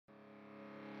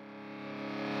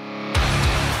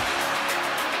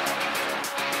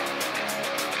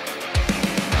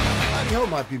Hello,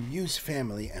 my Bemuse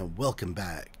family, and welcome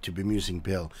back to Bemusing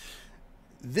Bill.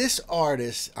 This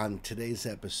artist on today's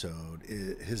episode,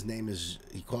 his name is,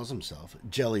 he calls himself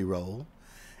Jelly Roll.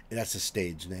 That's a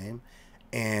stage name.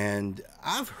 And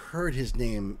I've heard his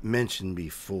name mentioned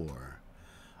before.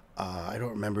 I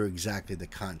don't remember exactly the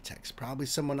context. Probably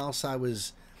someone else I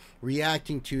was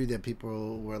reacting to that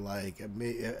people were like,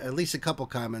 at least a couple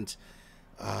comments,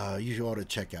 you ought to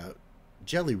check out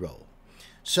Jelly Roll.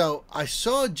 So I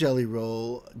saw Jelly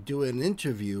Roll do an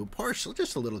interview, partial,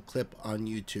 just a little clip on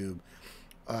YouTube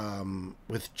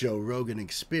with Joe Rogan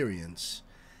Experience.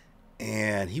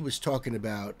 And he was talking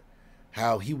about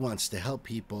how he wants to help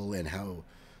people and how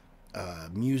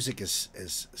music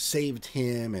has saved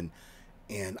him.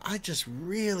 And I just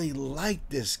really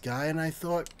liked this guy. And I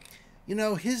thought, you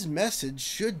know, his message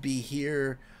should be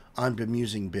here on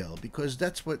Bemusing Bill, because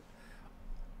that's what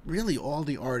really all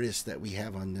the artists that we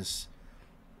have on this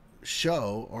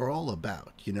show are all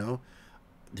about. You know,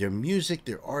 their music,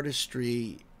 their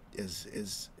artistry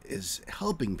is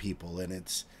helping people, and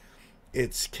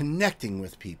it's connecting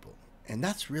with people, and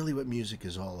that's really what music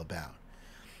is all about.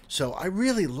 So I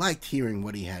really liked hearing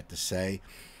what he had to say.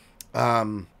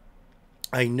 I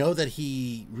know that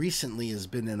he recently has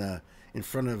been in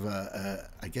front of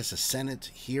I guess a Senate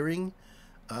hearing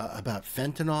about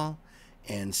fentanyl,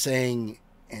 and saying,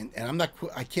 and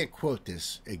I can't quote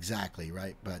this exactly,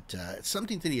 right? But it's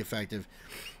something to the effect of,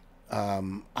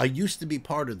 I used to be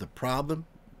part of the problem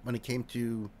when it came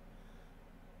to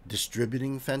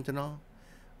distributing fentanyl,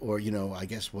 or, you know, I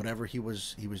guess whatever he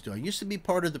was doing. I used to be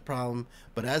part of the problem,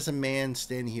 but as a man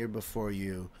standing here before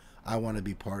you, I want to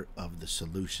be part of the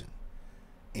solution.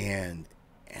 And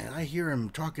I hear him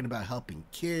talking about helping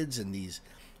kids in these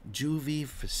juvie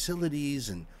facilities,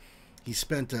 and he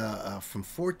spent from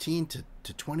 14 to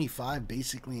 25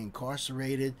 basically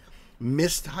incarcerated,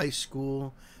 missed high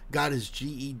school, got his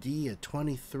GED at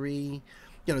 23.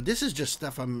 You know, this is just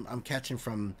stuff I'm catching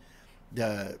from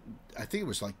I think it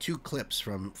was like 2 clips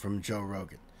from Joe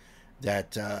Rogan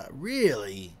that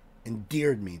really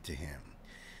endeared me to him.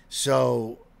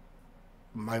 So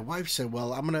my wife said,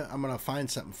 well, I'm gonna find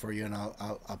something for you, and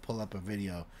I'll pull up a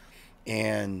video.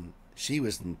 And she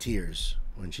was in tears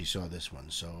when she saw this one.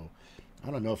 So I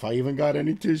don't know if I even got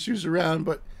any tissues around,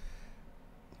 but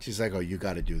she's like, oh, you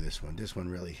got to do this one. This one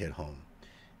really hit home.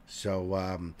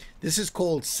 So this is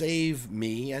called Save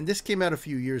Me, and this came out a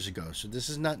few years ago, so this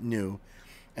is not new.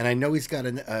 And I know he's got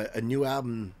a new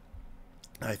album.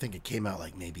 I think it came out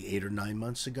like maybe 8 or 9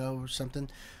 months ago or something.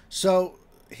 So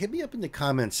hit me up in the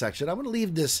comments section. I'm going to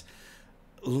leave this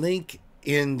link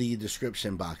in the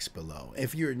description box below.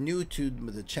 If you're new to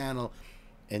the channel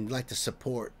and like to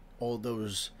support, all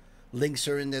those links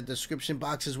are in the description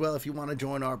box as well. If you want to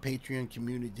join our Patreon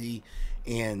community,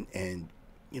 and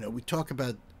you know, we talk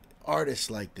about artists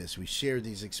like this, we share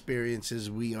these experiences.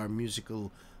 We are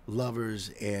musical lovers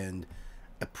and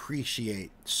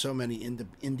appreciate so many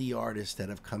indie artists that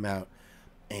have come out,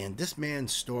 and this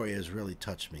man's story has really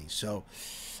touched me. So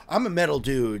I'm a metal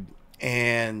dude,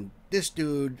 and this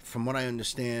dude, from what I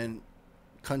understand,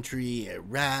 country,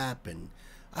 rap, and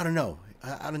I don't know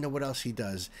what else he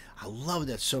does. I love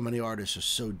that so many artists are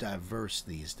so diverse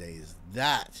these days.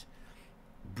 That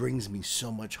brings me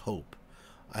so much hope.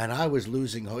 And I was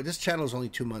losing hope. This channel is only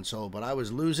 2 months old, but I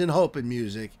was losing hope in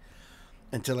music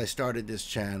until I started this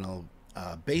channel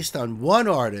based on one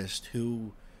artist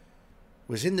who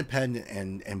was independent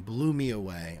and blew me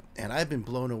away. And I've been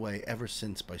blown away ever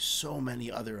since by so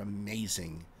many other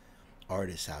amazing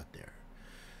artists out there.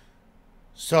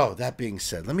 So that being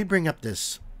said, let me bring up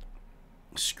this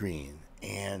screen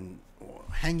and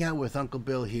hang out with Uncle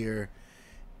Bill here,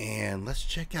 and let's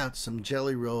check out some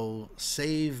Jelly Roll,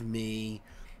 Save Me.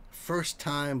 First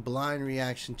time blind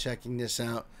reaction checking this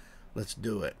out. Let's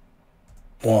do it.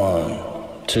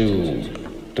 1,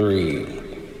 2, 3.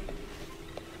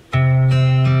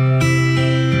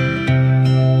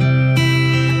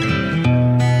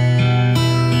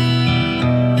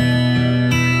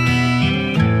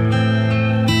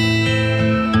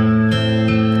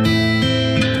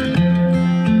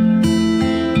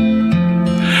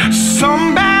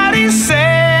 Somebody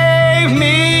save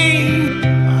me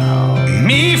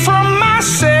from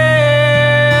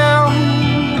myself.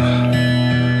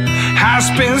 Has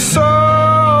been so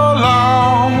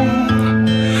long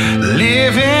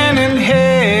living in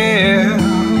hell.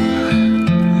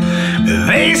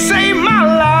 They say my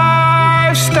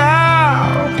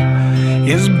lifestyle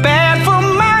is bad for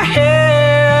my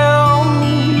health.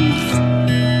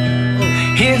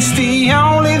 It's the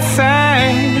only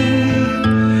thing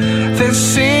that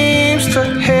seems to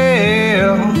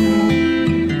help.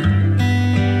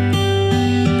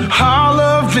 All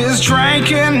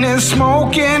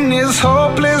broken is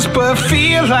hopeless, but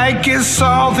feel like it's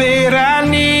all that I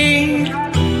need.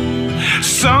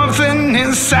 Something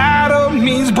inside of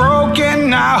me's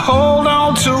broken. I hold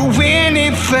on to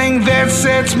anything that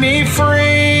sets me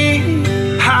free.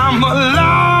 I'm a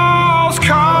lost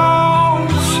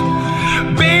cause.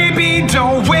 Baby,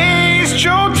 don't waste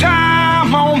your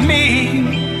time on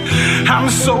me. I'm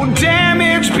so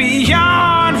damaged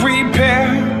beyond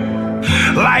repair.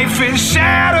 Life has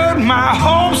shattered my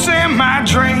hopes and my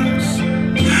dreams.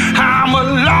 I'm a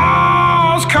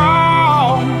lost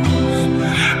cause.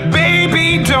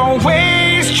 Baby, don't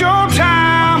waste your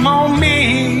time on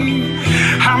me.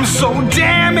 I'm so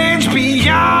damaged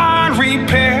beyond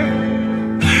repair.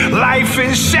 Life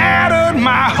has shattered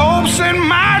my hopes and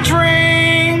my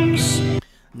dreams.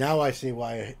 Now I see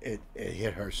why it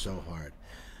hit her so hard.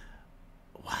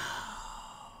 Wow.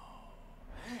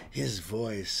 His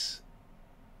voice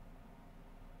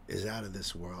is out of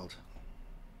this world.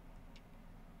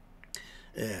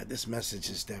 Yeah, this message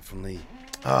is definitely...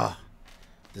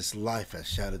 this life has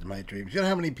shattered my dreams. You know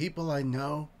how many people I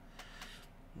know?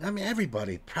 I mean,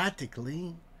 everybody,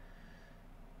 practically,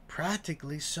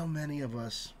 so many of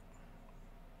us.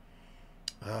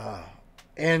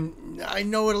 And I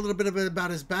know a little bit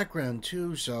about his background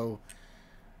too. So,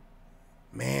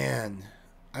 man,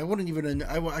 I wouldn't even.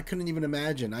 I couldn't even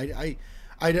imagine. I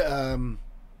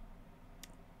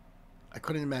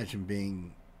couldn't imagine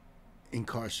being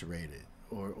incarcerated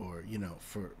or you know,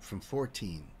 from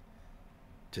 14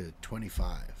 to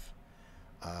 25.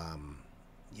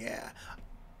 Yeah,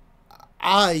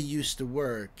 I used to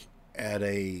work at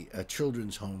a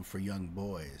children's home for young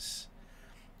boys.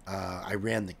 I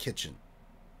ran the kitchen,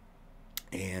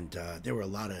 and there were a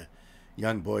lot of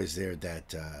young boys there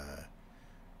that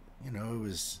you know, it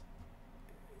was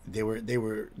they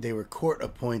were court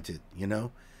appointed, you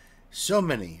know, so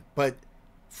many. But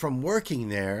from working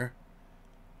there,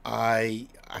 I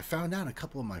found out a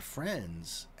couple of my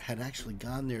friends had actually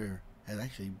gone there, had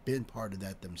actually been part of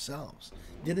that themselves.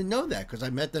 Didn't know that because I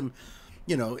met them,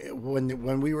 you know,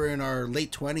 when we were in our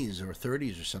late 20s or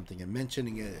 30s or something, and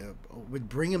mentioning it would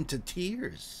bring them to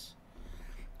tears.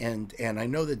 And I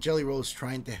know that Jelly Roll is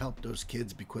trying to help those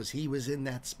kids because he was in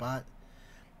that spot.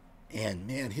 And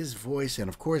man, his voice, and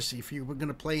of course, if you were going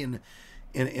to play in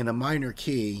a minor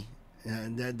key,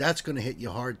 and that's going to hit you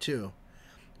hard too.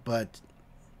 But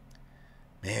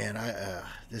man,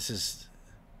 this is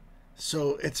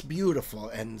so, it's beautiful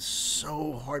and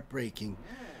so heartbreaking.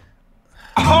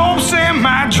 Hopes and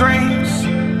my dreams.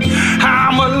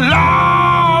 I'm a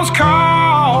lost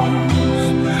cause.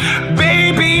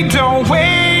 Baby, don't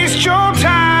waste your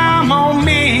time on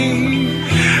me.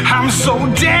 I'm so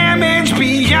damaged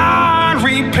beyond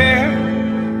repair.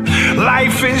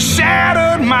 Life has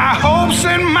shattered my hopes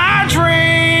and my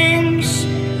dreams.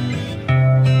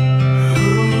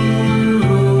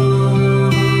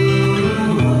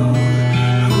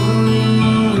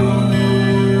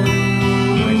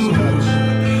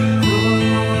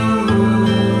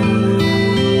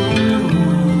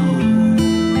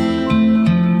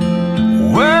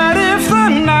 What if the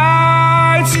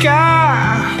night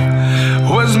sky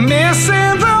was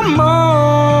missing the moon?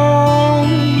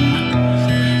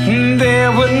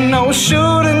 There were no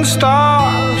shooting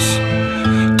stars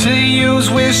to use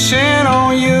wishing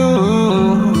on you.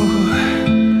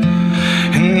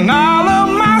 And all of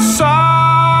my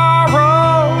sorrows,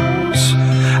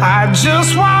 I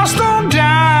just washed them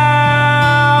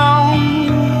down.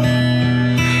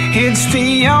 It's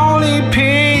the only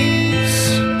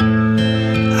peace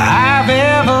I've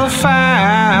ever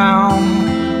found.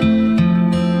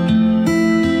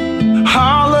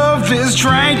 All of this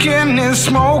drinking and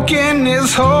smoking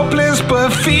is hopeless,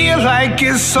 but feel like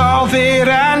it's all that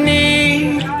I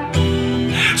need.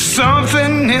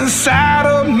 Something inside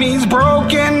of me's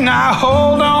broken. I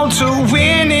hold on to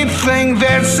anything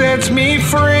that sets me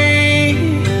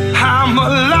free. I'm a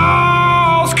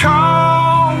lost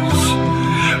cause.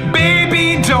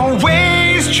 Baby, don't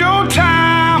waste your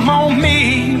time on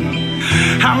me.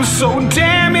 I'm so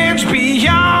damaged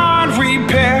beyond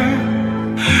repair.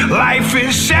 Life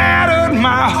has shattered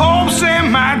my hopes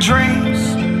and my dreams.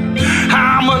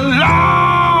 I'm a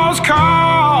lost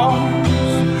cause.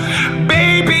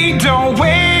 Baby, don't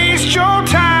waste your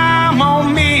time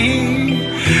on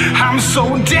me. I'm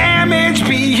so damaged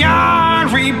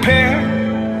beyond repair.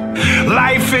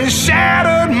 Life has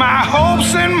shattered my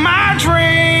hopes and my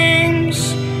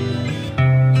dreams.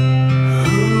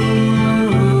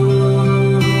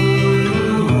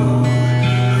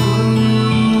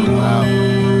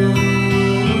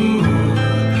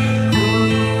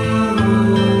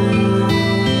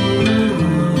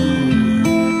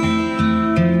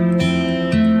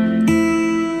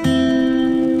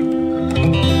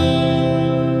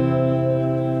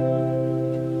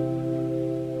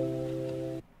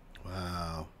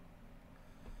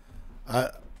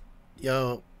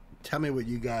 Yo, tell me what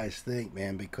you guys think,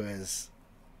 man, because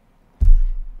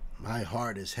my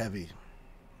heart is heavy.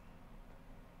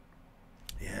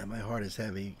 Yeah, my heart is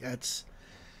heavy. That's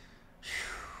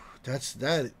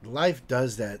that. Life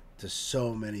does that to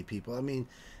so many people. I mean,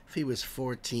 if he was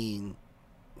 14,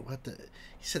 what the?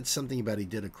 He said something about he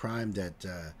did a crime that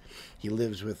he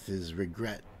lives with his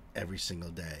regret every single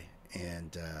day,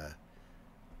 and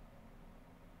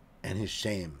his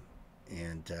shame,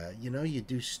 and you know, you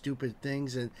do stupid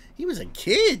things, and he was a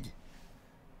kid.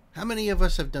 How many of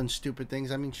us have done stupid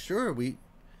things? I mean, sure,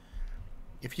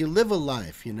 if you live a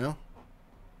life, you know,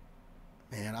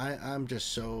 man, I'm just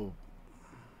so,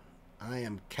 I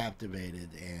am captivated,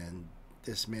 and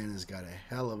this man has got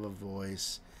a hell of a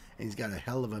voice, and he's got a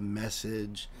hell of a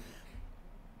message.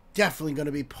 Definitely going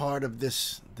to be part of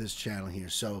this channel here.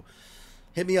 So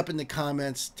hit me up in the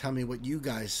comments. Tell me what you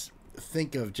guys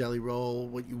think of Jelly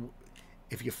Roll.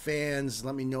 If you're fans,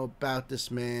 let me know about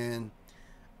this man.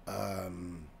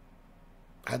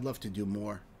 I'd love to do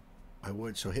more. I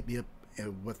would. So hit me up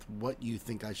with what you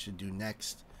think I should do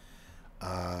next.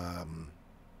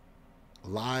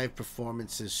 Live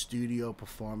performances, studio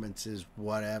performances,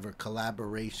 whatever,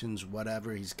 collaborations,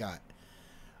 whatever he's got.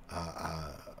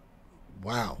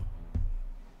 Wow.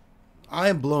 I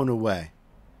am blown away.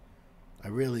 I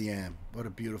really am. What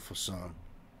a beautiful song.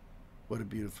 What a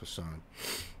beautiful song.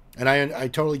 And I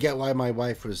totally get why my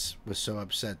wife was so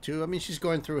upset too. I mean, she's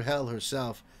going through hell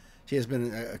herself. She has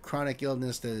been a chronic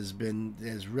illness that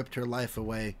has ripped her life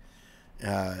away.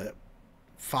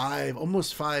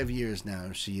 Almost 5 years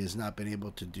now, she has not been able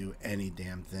to do any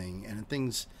damn thing. And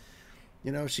things,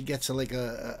 you know, she gets like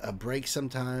a break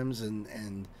sometimes,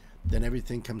 and then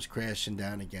everything comes crashing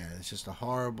down again. It's just a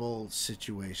horrible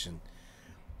situation.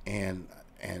 And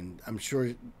I'm sure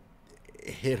it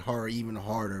hit her even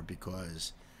harder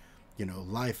because, you know,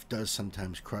 life does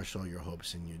sometimes crush all your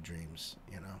hopes and your dreams,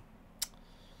 you know.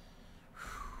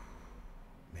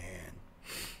 Man.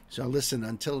 So listen,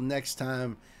 until next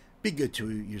time, be good to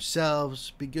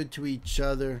yourselves, be good to each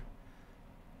other.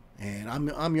 And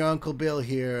I'm your Uncle Bill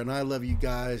here, and I love you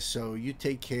guys, so you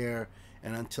take care.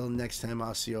 And until next time,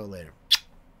 I'll see you all later.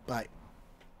 Bye.